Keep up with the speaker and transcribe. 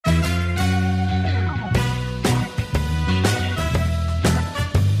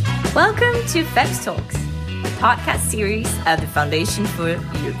Welcome to FEPS Talks, a podcast series of the Foundation for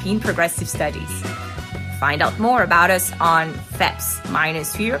European Progressive Studies. Find out more about us on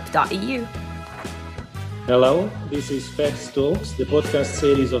feps-europe.eu. Hello, this is FEPS Talks, the podcast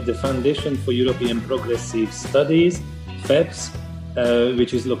series of the Foundation for European Progressive Studies, FEPS,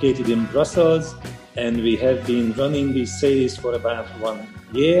 which is located in Brussels. And we have been running this series for about 1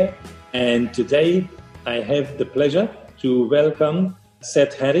 year. And today I have the pleasure to welcome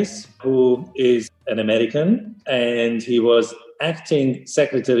Seth Harris, who is an American, and he was acting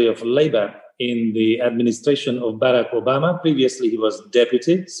Secretary of Labor in the administration of Barack Obama. Previously, he was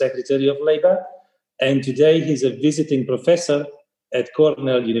Deputy Secretary of Labor, and today he's a visiting professor at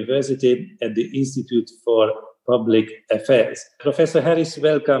Cornell University at the Institute for Public Affairs. Professor Harris,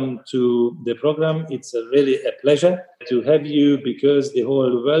 welcome to the program. It's really a pleasure to have you because the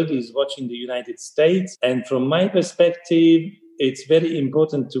whole world is watching the United States, and from my perspective, it's very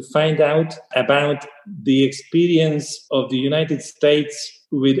important to find out about the experience of the United States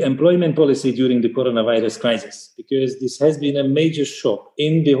with employment policy during the coronavirus crisis, because this has been a major shock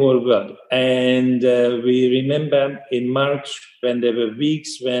in the whole world. And we remember in March when there were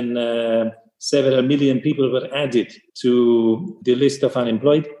weeks when several million people were added to the list of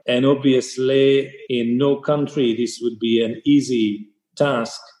unemployed. And obviously, in no country, this would be an easy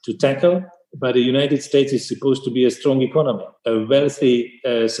task to tackle. But the United States is supposed to be a strong economy, a wealthy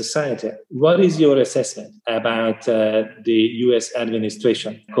society. What is your assessment about the U.S.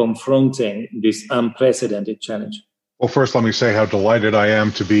 administration confronting this unprecedented challenge? Well, first, let me say how delighted I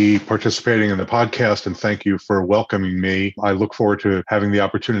am to be participating in the podcast, and thank you for welcoming me. I look forward to having the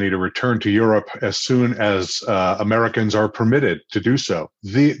opportunity to return to Europe as soon as Americans are permitted to do so.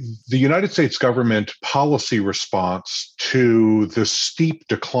 The United States government policy response to the steep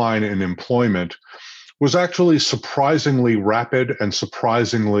decline in employment was actually surprisingly rapid and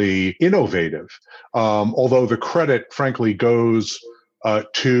surprisingly innovative, although the credit, frankly, goes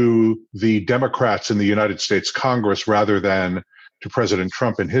to the Democrats in the United States Congress rather than to President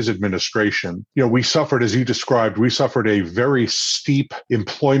Trump and his administration. You know, we suffered, as you described, a very steep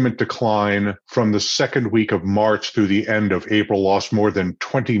employment decline from the second week of March through the end of April, lost more than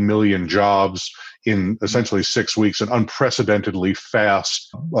 20 million jobs in essentially 6 weeks, an unprecedentedly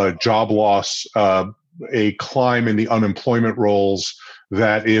fast job loss, a climb in the unemployment rolls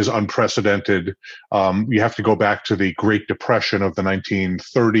that is unprecedented. You have to go back to the Great Depression of the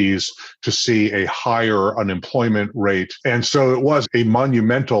 1930s to see a higher unemployment rate. And so it was a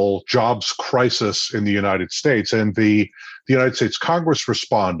monumental jobs crisis in the United States. And the United States Congress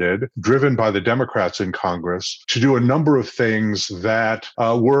responded, driven by the Democrats in Congress, to do a number of things that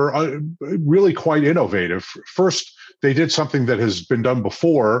were really quite innovative. First, they did something that has been done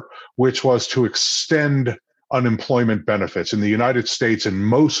before, which was to extend unemployment benefits in the United States.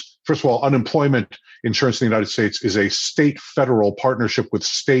 And first of all, unemployment insurance in the United States is a state-federal partnership with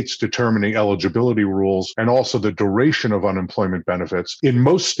states determining eligibility rules and also the duration of unemployment benefits. In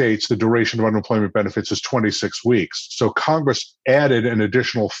most states, the duration of unemployment benefits is 26 weeks. So Congress added an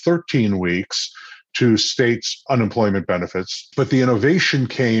additional 13 weeks to states' unemployment benefits. But the innovation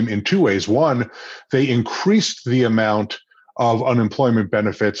came in two ways. One, they increased the amount of unemployment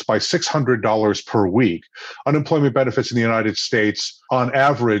benefits by $600 per week. Unemployment benefits in the United States, on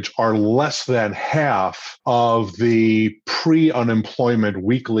average, are less than half of the pre-unemployment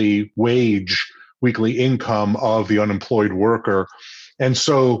weekly income of the unemployed worker. And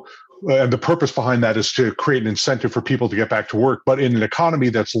so the purpose behind that is to create an incentive for people to get back to work. But in an economy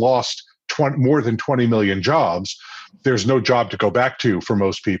that's lost more than 20 million jobs, there's no job to go back to for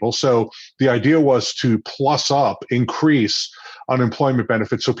most people. So the idea was to increase unemployment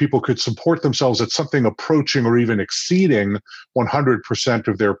benefits so people could support themselves at something approaching or even exceeding 100%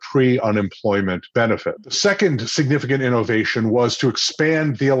 of their pre-unemployment benefit. The second significant innovation was to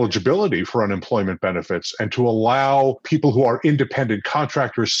expand the eligibility for unemployment benefits and to allow people who are independent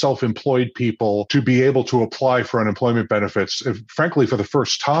contractors, self-employed people, to be able to apply for unemployment benefits, frankly, for the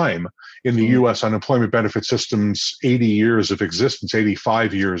first time in the U.S. unemployment benefit system's 80 years of existence,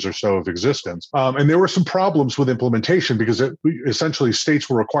 85 years or so of existence. And there were some problems with implementation because essentially states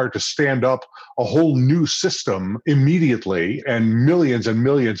were required to stand up a whole new system immediately, and millions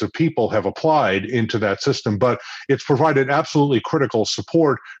of people have applied into that system. But it's provided absolutely critical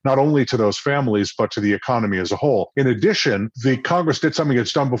support, not only to those families, but to the economy as a whole. In addition, the Congress did something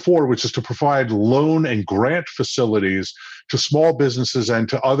it's done before, which is to provide loan and grant facilities to small businesses and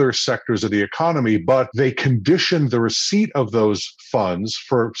to other sectors sectors of the economy, but they conditioned the receipt of those funds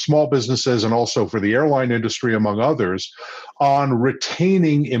for small businesses and also for the airline industry, among others, on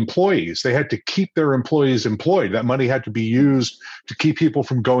retaining employees. They had to keep their employees employed. That money had to be used to keep people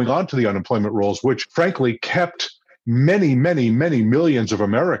from going on to the unemployment rolls, which frankly kept many, many, many millions of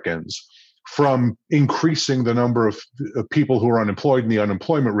Americans from increasing the number of people who are unemployed and the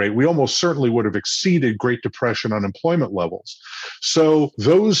unemployment rate. We almost certainly would have exceeded Great Depression unemployment levels. So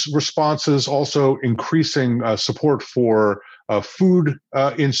those responses, also increasing support for food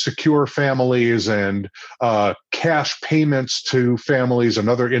insecure families and cash payments to families,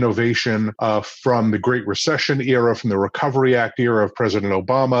 another innovation from the Great Recession era, from the Recovery Act era of President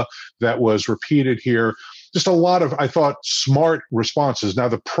Obama that was repeated here. Just a lot of, I thought, smart responses. Now,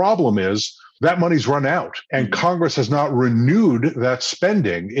 the problem is that money's run out, and Congress has not renewed that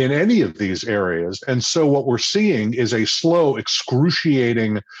spending in any of these areas. And so what we're seeing is a slow,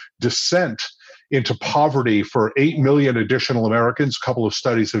 excruciating descent into poverty for 8 million additional Americans. A couple of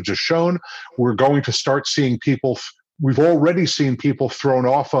studies have just shown we're going to start seeing people. We've already seen people thrown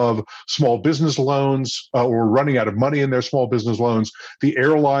off of small business loans or running out of money in their small business loans. The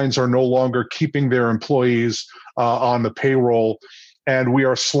airlines are no longer keeping their employees on the payroll. And we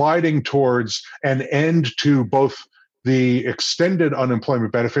are sliding towards an end to both the extended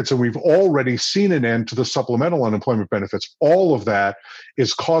unemployment benefits, and we've already seen an end to the supplemental unemployment benefits. All of that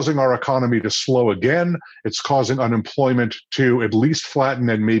is causing our economy to slow again. It's causing unemployment to at least flatten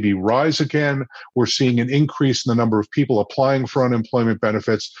and maybe rise again. We're seeing an increase in the number of people applying for unemployment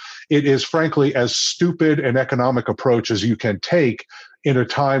benefits. It is, frankly, as stupid an economic approach as you can take in a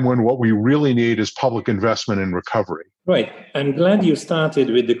time when what we really need is public investment and recovery. Right. I'm glad you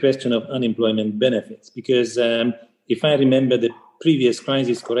started with the question of unemployment benefits, because if I remember the previous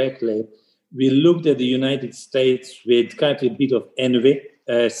crisis correctly, we looked at the United States with quite a bit of envy,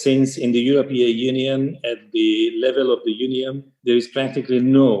 since in the European Union, at the level of the Union, there is practically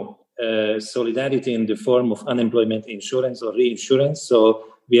no solidarity in the form of unemployment insurance or reinsurance. So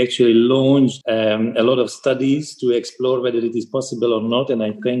we actually launched a lot of studies to explore whether it is possible or not, and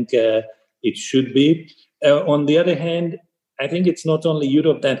I think it should be. On the other hand, I think it's not only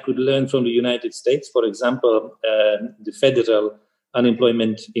Europe that could learn from the United States, for example, the federal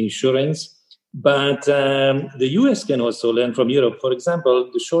unemployment insurance, but the US can also learn from Europe. For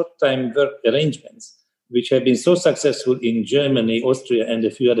example, the short-time work arrangements, which have been so successful in Germany, Austria, and a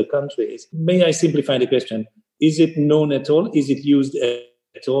few other countries. May I simplify the question? Is it known at all? Is it used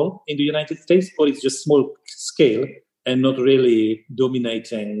at all in the United States, or it's just small scale and not really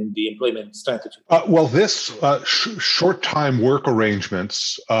dominating the employment strategy? Well, this short-time work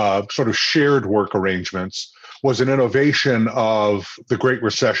arrangements, sort of shared work arrangements, was an innovation of the Great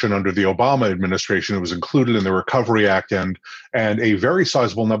Recession under the Obama administration. It was included in the Recovery Act, and a very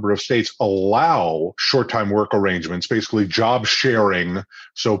sizable number of states allow short-time work arrangements, basically job sharing,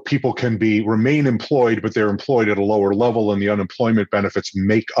 so people can remain employed, but they're employed at a lower level, and the unemployment benefits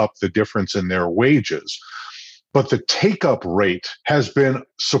make up the difference in their wages. But the take-up rate has been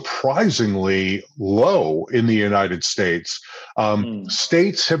surprisingly low in the United States.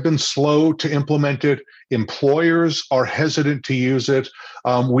 States have been slow to implement it. Employers are hesitant to use it.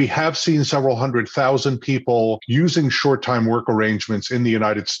 We have seen several 100,000 people using short-time work arrangements in the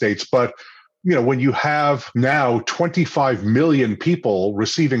United States, but when you have now 25 million people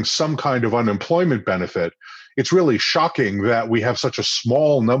receiving some kind of unemployment benefit, it's really shocking that we have such a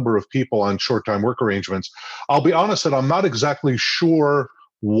small number of people on short-time work arrangements. I'll be honest that I'm not exactly sure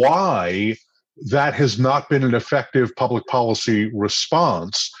why that has not been an effective public policy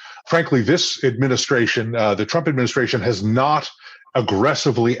response. Frankly, this administration, the Trump administration, has not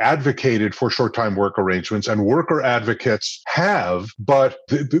aggressively advocated for short-time work arrangements, and worker advocates have, but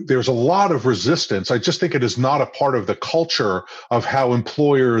there's a lot of resistance. I just think it is not a part of the culture of how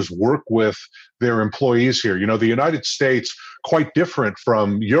employers work with their employees here. The United States, quite different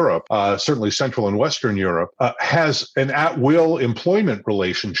from Europe, certainly Central and Western Europe, has an at-will employment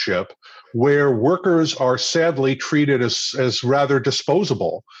relationship where workers are sadly treated as rather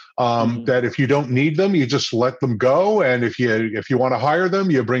disposable. That if you don't need them, you just let them go, and if you want to hire them,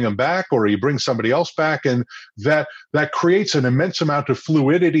 you bring them back, or you bring somebody else back, and that creates an immense amount of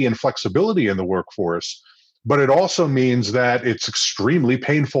fluidity and flexibility in the workforce. But it also means that it's extremely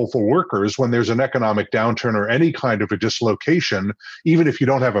painful for workers when there's an economic downturn or any kind of a dislocation, even if you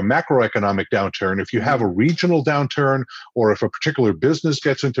don't have a macroeconomic downturn. If you have a regional downturn, or if a particular business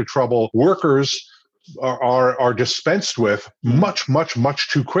gets into trouble, workers are dispensed with much, much,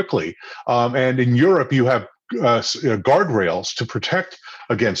 much too quickly. And in Europe, you have guardrails to protect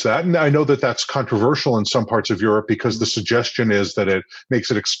against that. And I know that that's controversial in some parts of Europe because the suggestion is that it makes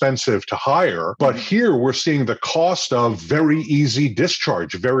it expensive to hire. But here we're seeing the cost of very easy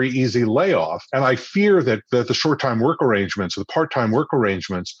discharge, very easy layoff. And I fear that the short-time work arrangements, the part-time work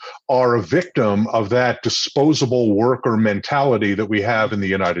arrangements are a victim of that disposable worker mentality that we have in the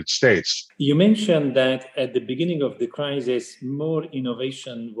United States. You mentioned that at the beginning of the crisis, more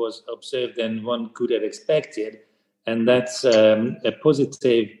innovation was observed than one could have expected. And that's a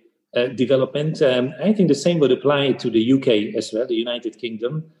positive development. I think the same would apply to the UK as well, the United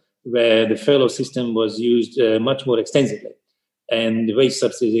Kingdom, where the furlough system was used much more extensively. And the wage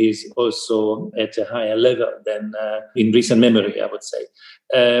subsidies also at a higher level than in recent memory, I would say.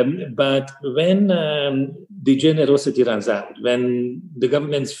 But when the generosity runs out, when the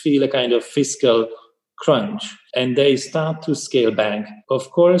governments feel a kind of fiscal crunch and they start to scale back, of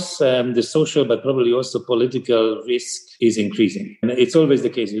course, the social but probably also political risk is increasing. And it's always the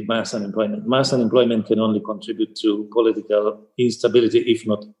case with mass unemployment. Mass unemployment can only contribute to political instability, if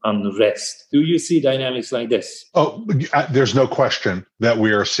not unrest. Do you see dynamics like this? Oh, there's no question that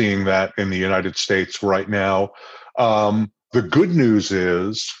we are seeing that in the United States right now. The good news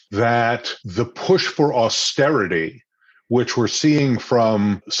is that the push for austerity, which we're seeing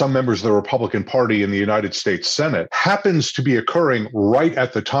from some members of the Republican Party in the United States Senate, happens to be occurring right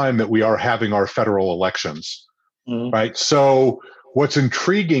at the time that we are having our federal elections, right? So what's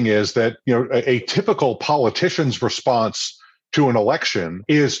intriguing is that, a typical politician's response to an election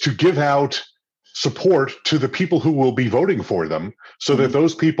is to give out support to the people who will be voting for them so that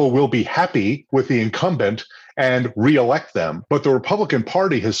those people will be happy with the incumbent and reelect them. But the Republican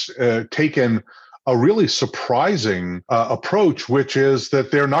Party has taken a really surprising approach, which is that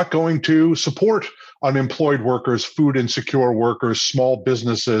they're not going to support unemployed workers, food insecure workers, small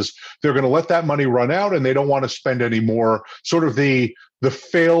businesses. They're going to let that money run out, and they don't want to spend any more. Sort of the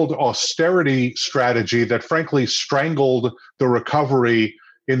failed austerity strategy that frankly strangled the recovery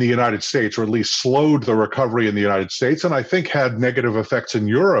in the United States, or at least slowed the recovery in the United States, and I think had negative effects in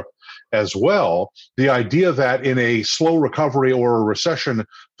Europe as well. The idea that in a slow recovery or a recession,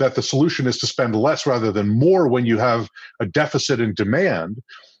 that the solution is to spend less rather than more when you have a deficit in demand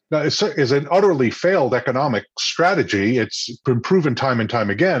is an utterly failed economic strategy. It's been proven time and time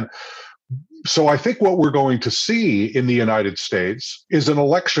again. So I think what we're going to see in the United States is an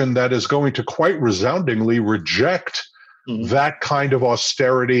election that is going to quite resoundingly reject that kind of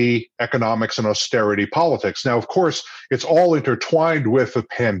austerity economics and austerity politics. Now, of course, it's all intertwined with the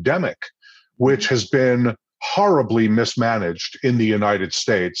pandemic, which has been horribly mismanaged in the United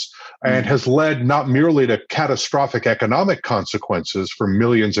States and has led not merely to catastrophic economic consequences for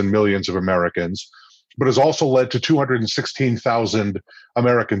millions and millions of Americans, but has also led to 216,000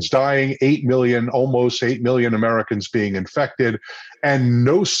 Americans dying, almost 8 million Americans being infected, and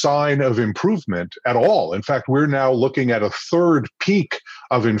no sign of improvement at all. In fact, we're now looking at a third peak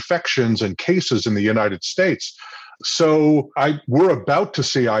of infections and cases in the United States. So we're about to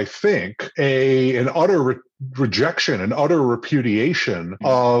see, I think, an utter rejection, an utter repudiation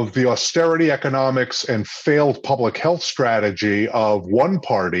of the austerity economics and failed public health strategy of one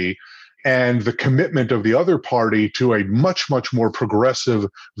party, and the commitment of the other party to a much, much more progressive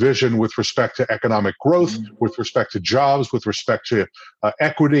vision with respect to economic growth, with respect to jobs, with respect to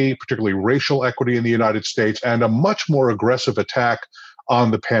equity, particularly racial equity in the United States, and a much more aggressive attack on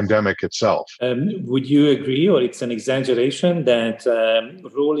the pandemic itself. Would you agree, or it's an exaggeration, that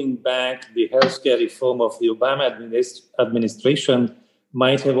rolling back the healthcare reform of the Obama administration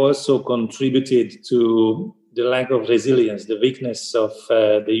might have also contributed to the lack of resilience, the weakness of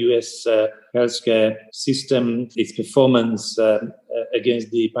the U.S. healthcare system, its performance against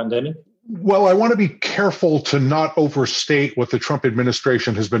the pandemic? Well, I want to be careful to not overstate what the Trump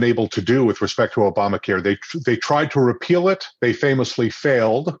administration has been able to do with respect to Obamacare. They tried to repeal it. They famously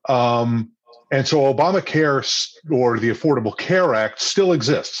failed. And so Obamacare, or the Affordable Care Act, still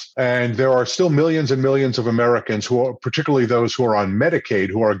exists. And there are still millions and millions of Americans, who are, particularly those who are on Medicaid,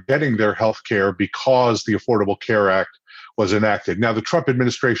 who are getting their health care because the Affordable Care Act was enacted. Now, the Trump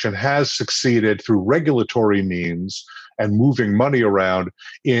administration has succeeded through regulatory means and moving money around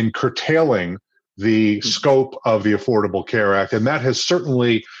in curtailing the scope of the Affordable Care Act. And that has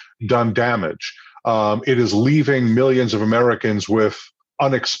certainly done damage. It is leaving millions of Americans with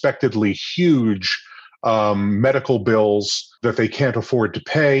unexpectedly huge medical bills that they can't afford to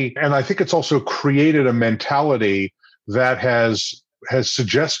pay. And I think it's also created a mentality that has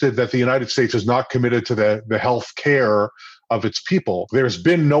suggested that the United States is not committed to the health care of its people. There's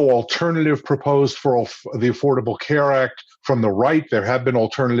been no alternative proposed for the Affordable Care Act from the right. There have been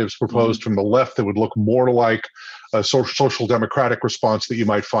alternatives proposed from the left that would look more like social democratic response that you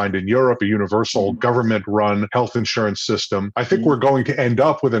might find in Europe, a universal government-run health insurance system. I think we're going to end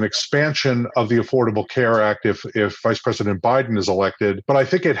up with an expansion of the Affordable Care Act if Vice President Biden is elected. But I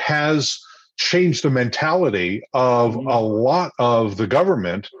think it has changed the mentality of a lot of the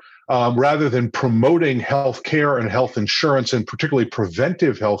government. Rather than promoting health care and health insurance, and particularly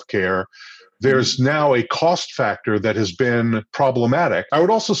preventive health care, there's now a cost factor that has been problematic. I would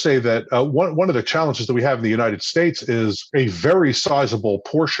also say that one of the challenges that we have in the United States is a very sizable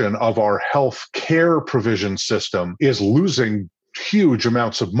portion of our health care provision system is losing huge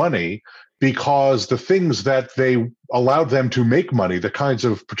amounts of money because the things that they allowed them to make money, the kinds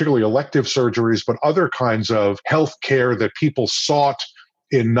of particularly elective surgeries, but other kinds of health care that people sought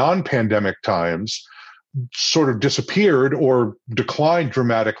in non-pandemic times, sort of disappeared or declined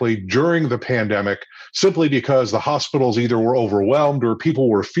dramatically during the pandemic simply because the hospitals either were overwhelmed or people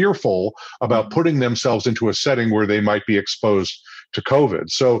were fearful about putting themselves into a setting where they might be exposed to COVID.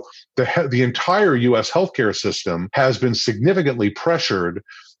 So the entire U.S. healthcare system has been significantly pressured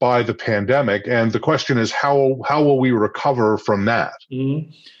by the pandemic. And the question is, how will we recover from that?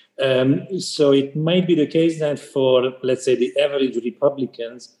 So it might be the case that for, let's say, the average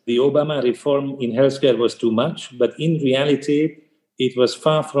Republicans, the Obama reform in healthcare was too much, but in reality, it was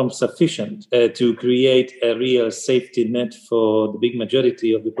far from sufficient to create a real safety net for the big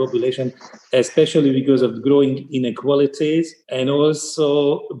majority of the population, especially because of growing inequalities, and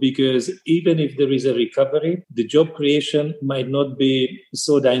also because even if there is a recovery, the job creation might not be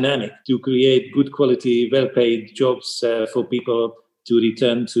so dynamic to create good quality, well-paid jobs for people to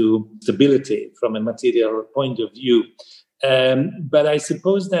return to stability from a material point of view. But I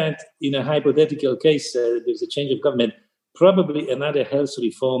suppose that in a hypothetical case, there's a change of government, probably another health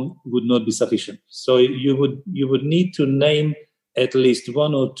reform would not be sufficient. So you would need to name at least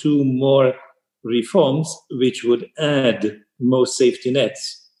one or two more reforms which would add more safety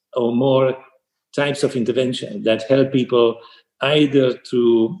nets or more types of intervention that help people either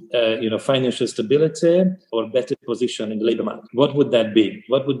to financial stability or better position in the labor market. What would that be?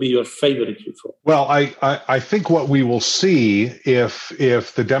 What would be your favorite reform? Well, I think what we will see if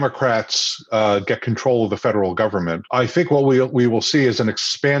the Democrats get control of the federal government, I think what we will see is an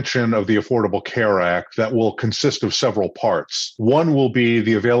expansion of the Affordable Care Act that will consist of several parts. One will be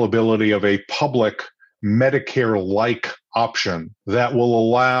the availability of a public Medicare-like option that will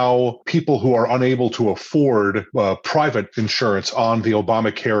allow people who are unable to afford private insurance on the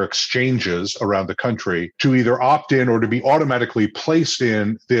Obamacare exchanges around the country to either opt in or to be automatically placed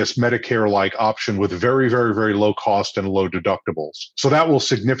in this Medicare-like option with very, very, very low cost and low deductibles. So that will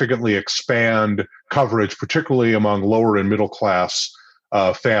significantly expand coverage, particularly among lower and middle class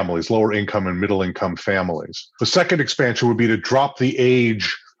families, lower income and middle income families. The second expansion would be to drop the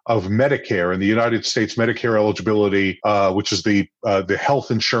age of Medicare. In the United States, Medicare eligibility, which is the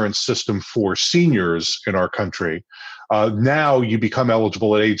health insurance system for seniors in our country, now you become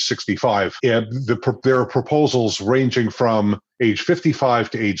eligible at age 65. And there are proposals ranging from age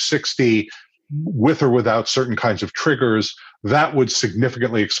 55 to age 60, with or without certain kinds of triggers. That would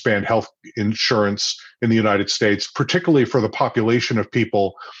significantly expand health insurance in the United States, particularly for the population of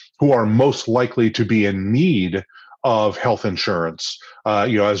people who are most likely to be in need of health insurance.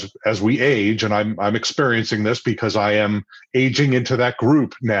 As we age, and I'm experiencing this because I am aging into that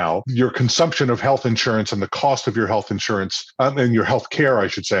group now, your consumption of health insurance and the cost of your health insurance and your health care, I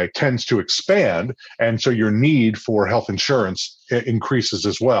should say, tends to expand. And so your need for health insurance increases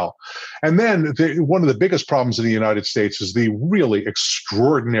as well. And then one of the biggest problems in the United States is the really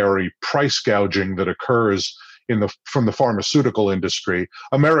extraordinary price gouging that occurs from the pharmaceutical industry.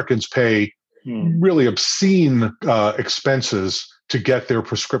 Americans pay really obscene expenses to get their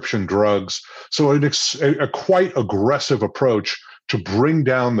prescription drugs. So a quite aggressive approach to bring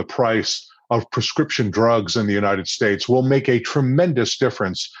down the price of prescription drugs in the United States will make a tremendous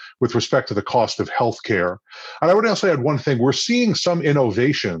difference with respect to the cost of healthcare. And I would also add one thing. We're seeing some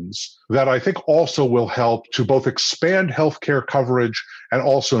innovations that I think also will help to both expand healthcare coverage and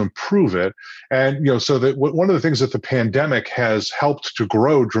also improve it. And, so that one of the things that the pandemic has helped to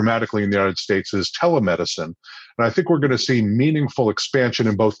grow dramatically in the United States is telemedicine. And I think we're going to see meaningful expansion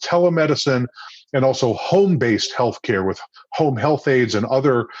in both telemedicine and also home-based healthcare with home health aides and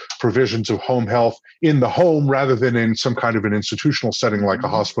other provisions of home health in the home rather than in some kind of an institutional setting like a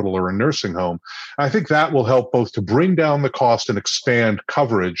hospital or a nursing home. And I think that will help both to bring down the cost and expand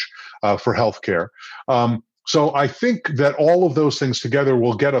coverage for healthcare. So I think that all of those things together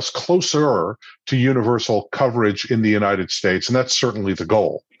will get us closer to universal coverage in the United States, and that's certainly the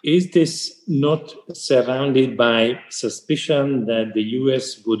goal. Is this not surrounded by suspicion that the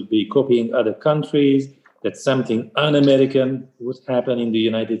US would be copying other countries that something un-American would happen in the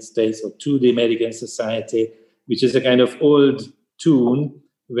United States or to the American society, which is a kind of old tune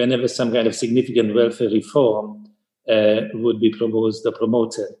whenever some kind of significant welfare reform would be proposed or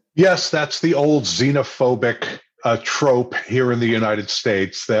promoted. Yes, that's the old xenophobic trope here in the United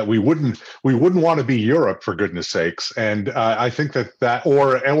States, that we wouldn't want to be Europe, for goodness sakes. And I think that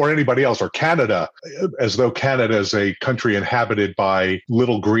or anybody else, or Canada, as though Canada is a country inhabited by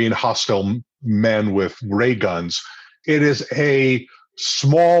little green hostile men with ray guns. It is a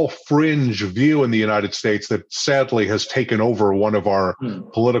small fringe view in the United States that sadly has taken over one of our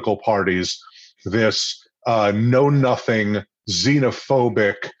political parties, this know-nothing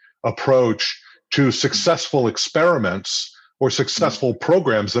xenophobic approach to successful experiments or successful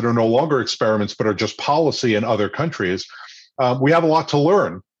programs that are no longer experiments but are just policy in other countries. We have a lot to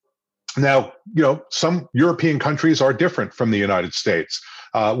learn. Now, some European countries are different from the United States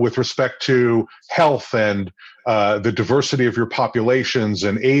with respect to health and the diversity of your populations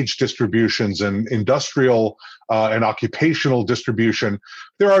and age distributions and industrial and occupational distribution.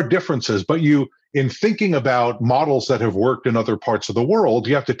 There are differences, but in thinking about models that have worked in other parts of the world,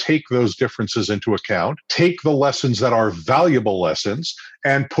 you have to take those differences into account, take the lessons that are valuable lessons,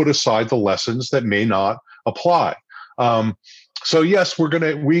 and put aside the lessons that may not apply. So yes,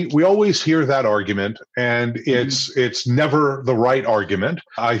 we always hear that argument, and it's never the right argument.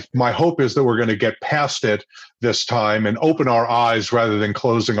 My hope is that we're going to get past it this time and open our eyes rather than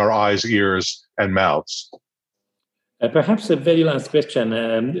closing our eyes, ears, and mouths. Perhaps a very last question,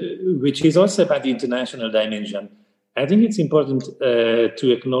 which is also about the international dimension. I think it's important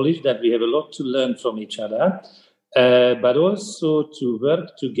to acknowledge that we have a lot to learn from each other, but also to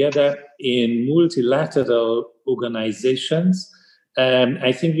work together in multilateral organizations.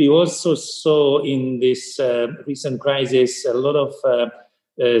 I think we also saw in this recent crisis a lot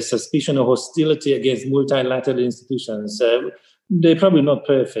of suspicion or hostility against multilateral institutions. They're probably not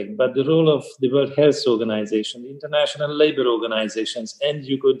perfect, but the role of the World Health Organization, the International Labour Organizations, and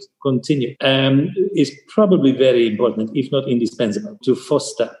you could continue, is probably very important, if not indispensable, to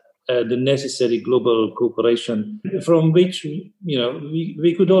foster the necessary global cooperation from which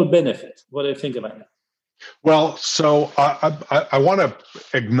we could all benefit. What do you think about that? Well, so I want to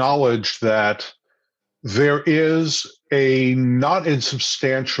acknowledge that there is a not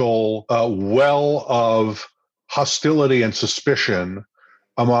insubstantial well of hostility and suspicion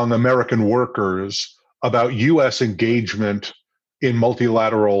among American workers about U.S. engagement in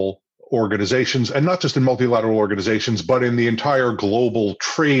multilateral organizations, and not just in multilateral organizations, but in the entire global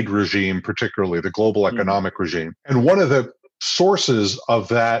trade regime, particularly the global economic regime. And one of the sources of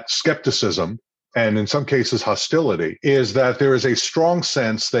that skepticism, and in some cases hostility, is that there is a strong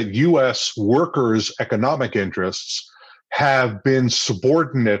sense that U.S. workers' economic interests have been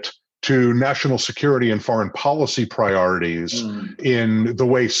subordinate to national security and foreign policy priorities in the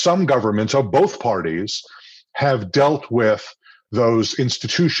way some governments of both parties have dealt with those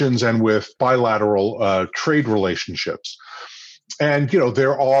institutions and with bilateral trade relationships. And,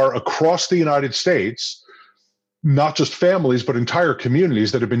 there are across the United States, not just families, but entire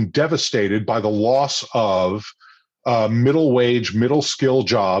communities that have been devastated by the loss of middle wage, middle skill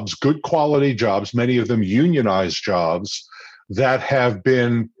jobs, good quality jobs, many of them unionized jobs, that have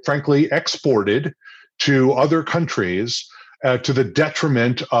been, frankly, exported to other countries to the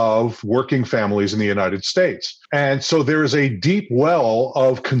detriment of working families in the United States. And so there is a deep well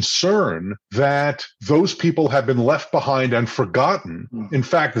of concern that those people have been left behind and forgotten. In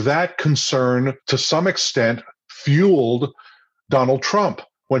fact, that concern, to some extent, fueled Donald Trump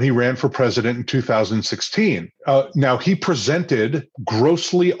when he ran for president in 2016. Now, he presented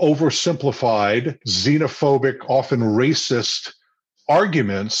grossly oversimplified, xenophobic, often racist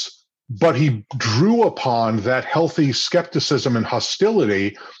arguments, but he drew upon that healthy skepticism and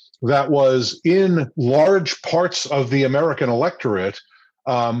hostility that was in large parts of the American electorate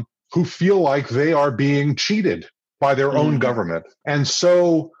who feel like they are being cheated by their own government. And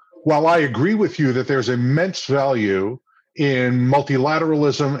so, while I agree with you that there's immense value in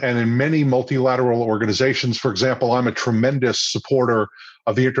multilateralism and in many multilateral organizations, for example, I'm a tremendous supporter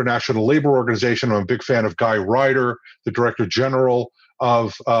of the International Labour Organization. I'm a big fan of Guy Ryder, the Director General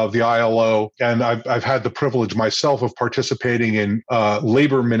of the ILO, and I've had the privilege myself of participating in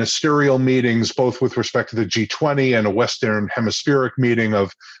labor ministerial meetings, both with respect to the G20 and a Western Hemispheric meeting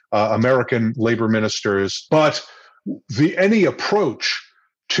of American labor ministers. But any approach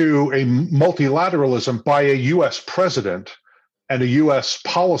to a multilateralism by a U.S. president and a U.S.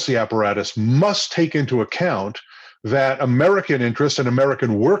 policy apparatus must take into account that American interests and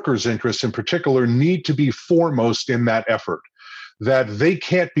American workers' interests in particular need to be foremost in that effort, that they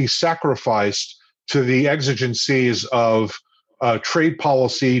can't be sacrificed to the exigencies of trade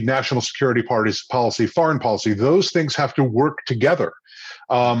policy, national security policy, foreign policy. Those things have to work together.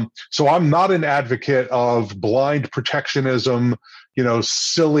 So I'm not an advocate of blind protectionism,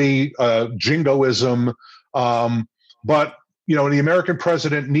 silly jingoism. But, the American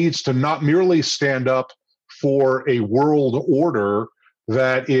president needs to not merely stand up for a world order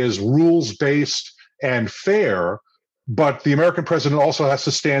that is rules-based and fair, but the American president also has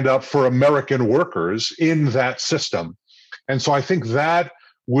to stand up for American workers in that system. And so I think that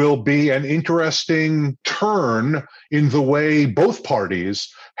will be an interesting turn in the way both parties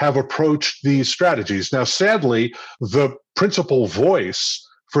have approached these strategies. Now, sadly, the principal voice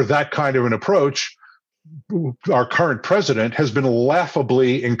for that kind of an approach, our current president, has been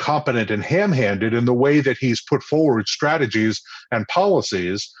laughably incompetent and ham-handed in the way that he's put forward strategies and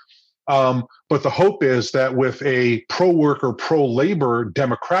policies. But the hope is that with a pro-worker, pro-labor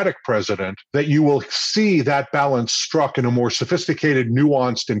Democratic president, that you will see that balance struck in a more sophisticated,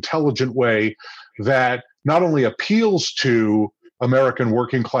 nuanced, intelligent way that not only appeals to American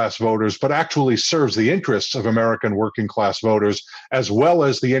working class voters, but actually serves the interests of American working class voters, as well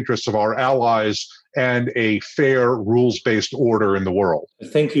as the interests of our allies and a fair, rules-based order in the world.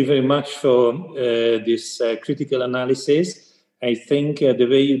 Thank you very much for this critical analysis. I think the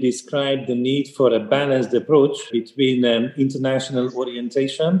way you described the need for a balanced approach between international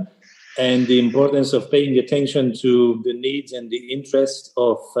orientation and the importance of paying attention to the needs and the interests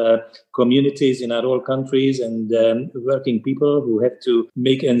of communities in our own countries and working people who have to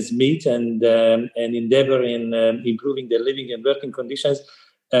make ends meet and endeavor in improving their living and working conditions.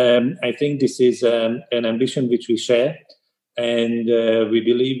 I think this is an ambition which we share. And we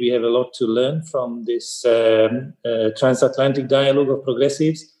believe we have a lot to learn from this transatlantic dialogue of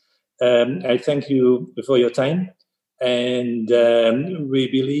progressives. I thank you for your time. And we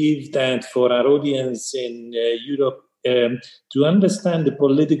believe that for our audience in Europe, to understand the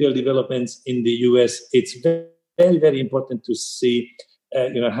political developments in the US, it's very, very important to see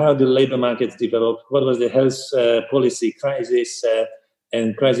how the labor markets developed, what was the health policy crisis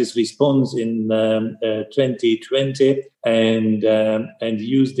and crisis response in 2020, and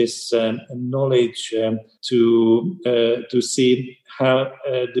use this knowledge to see how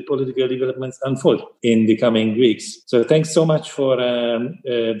the political developments unfold in the coming weeks. So thanks so much for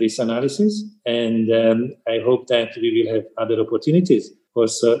this analysis, and I hope that we will have other opportunities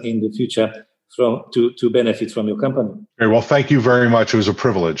also in the future to benefit from your company. Very well, thank you very much. It was a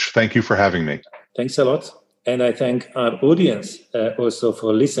privilege. Thank you for having me. Thanks a lot. And I thank our audience also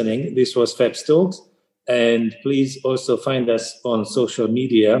for listening. This was FEPS Talks. And please also find us on social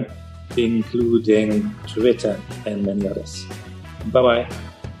media, including Twitter and many others. Bye-bye.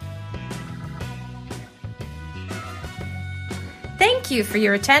 Thank you for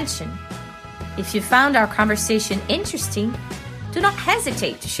your attention. If you found our conversation interesting, do not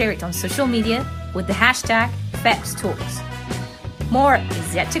hesitate to share it on social media with the hashtag FEPS Talks. More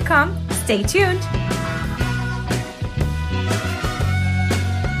is yet to come. Stay tuned.